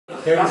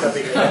Heavy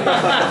topic.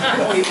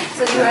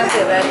 So you have to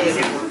evaluate.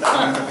 So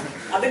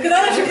you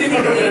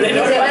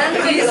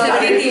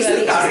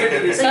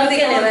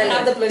can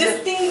evaluate.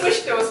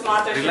 Distinguished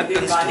Toastmaster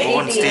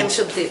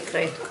Subhadip,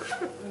 right?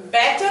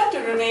 Better to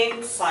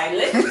remain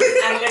silent and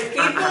let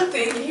people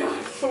think you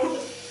are fool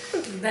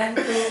than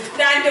to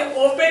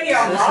open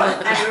your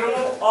mouth and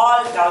remove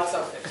all doubts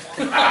of it.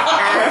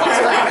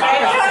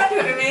 Better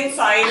to remain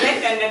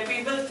silent and let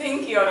people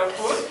think you are a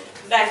fool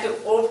than to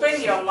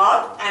open your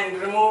mouth and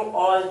remove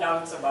all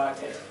doubts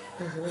about it.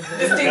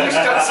 Distinguished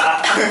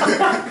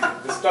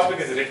Toastmaster. This topic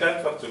is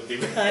written for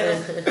Subhadip.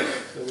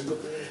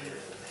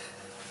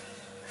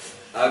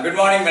 Good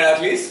morning,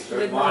 Meraki.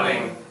 Good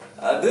morning.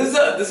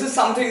 This is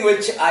something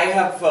which I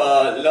have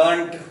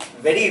learned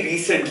very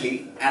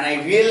recently, and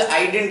I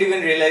didn't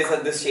even realize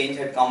that this change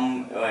had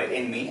come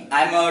in me.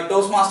 I'm a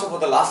Toastmaster for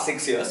the last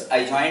 6 years.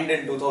 I joined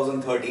in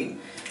 2013.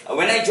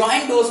 When I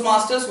joined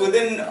Toastmasters,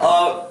 within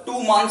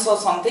 2 months or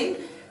something,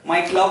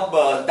 my club,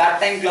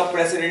 that time club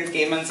president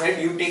came and said,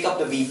 "You take up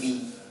the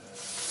VP,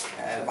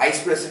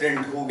 vice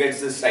president who gets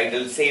this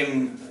title,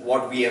 same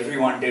what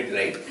everyone did,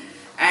 right?"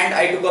 And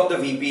I took up the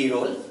VP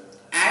role.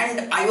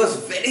 And I was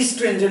very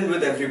stringent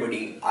with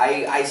everybody.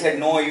 I said,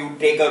 no, you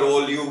take a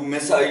role,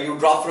 you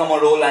drop from a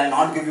role, I'll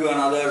not give you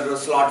another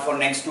slot for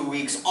next 2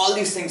 weeks. All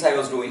these things I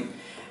was doing.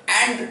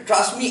 And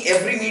trust me,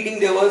 every meeting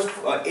there was,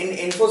 in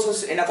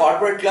Infosys, in a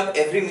corporate club,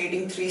 every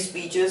meeting 3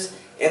 speeches,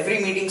 every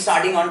meeting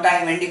starting on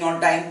time, ending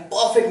on time,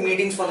 perfect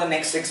meetings for the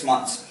next 6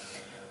 months.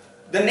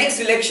 The next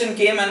election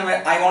came and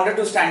I wanted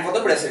to stand for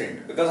the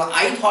president because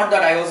I thought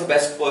that I was the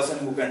best person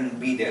who can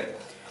be there.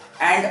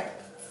 And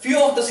few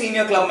of the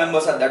senior club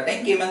members at that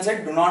time came and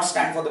said, "Do not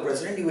stand for the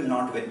president, you will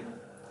not win."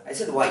 I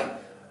said, "Why?"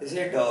 They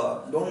said,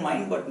 "Don't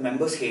mind, but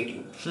members hate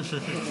you."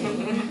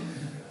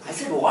 I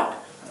said, "What?"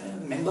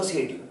 "Members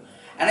hate you."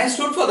 And I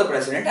stood for the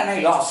president and I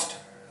lost.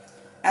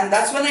 And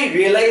that's when I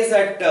realized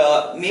that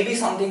maybe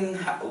something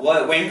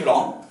went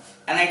wrong.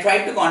 And I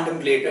tried to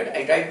contemplate it,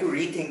 I tried to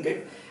rethink it.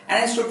 And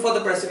I stood for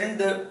the president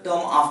the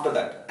term after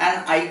that. And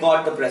I got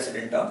the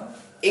president term.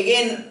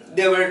 Again,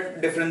 there were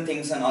different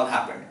things and all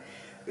happened.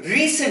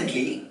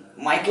 Recently,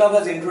 my club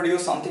has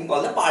introduced something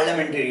called the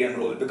parliamentarian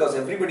role because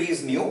everybody is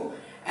new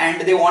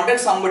and they wanted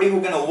somebody who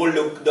can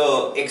overlook the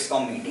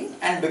ExCom meeting,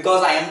 and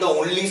because I am the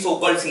only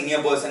so-called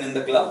senior person in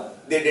the club,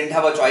 they didn't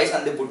have a choice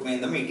and they put me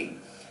in the meeting.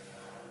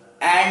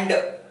 And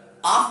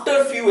after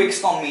a few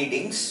ExCom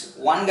meetings,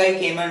 one guy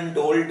came and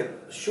told,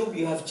 "Shubh,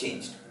 you have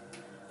changed."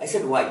 I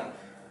said, "Why?"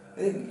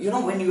 "You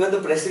know, when you were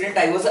the president,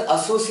 I was an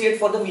associate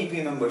for the VP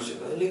membership."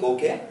 I was like,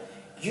 "Okay."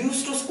 "You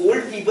used to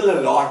scold people a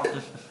lot."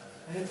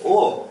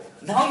 "Oh,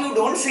 now you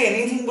don't say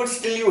anything but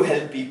still you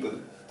help people."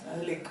 I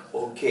was like,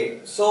 okay.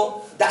 So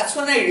that's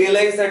when I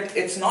realized that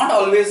it's not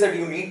always that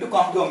you need to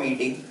come to a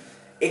meeting,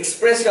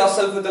 express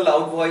yourself with a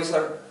loud voice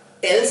or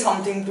tell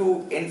something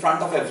in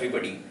front of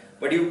everybody.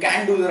 But you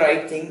can do the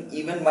right thing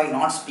even by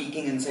not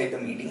speaking inside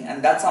the meeting.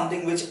 And that's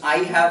something which I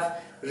have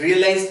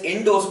realized in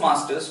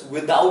Toastmasters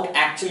without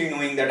actually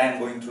knowing that I'm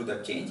going through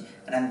that change.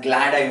 And I'm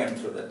glad I went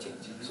through that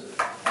change. So,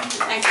 thank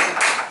you. Thank you.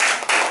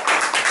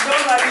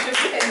 Don't worry,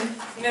 Shubhi.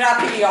 In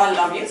Meraki, we all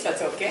love you, so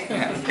it's okay.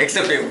 Yeah,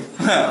 except you.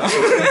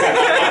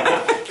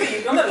 You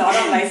told a lot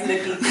of lies in the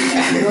teeth.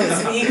 You don't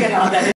speak and all that.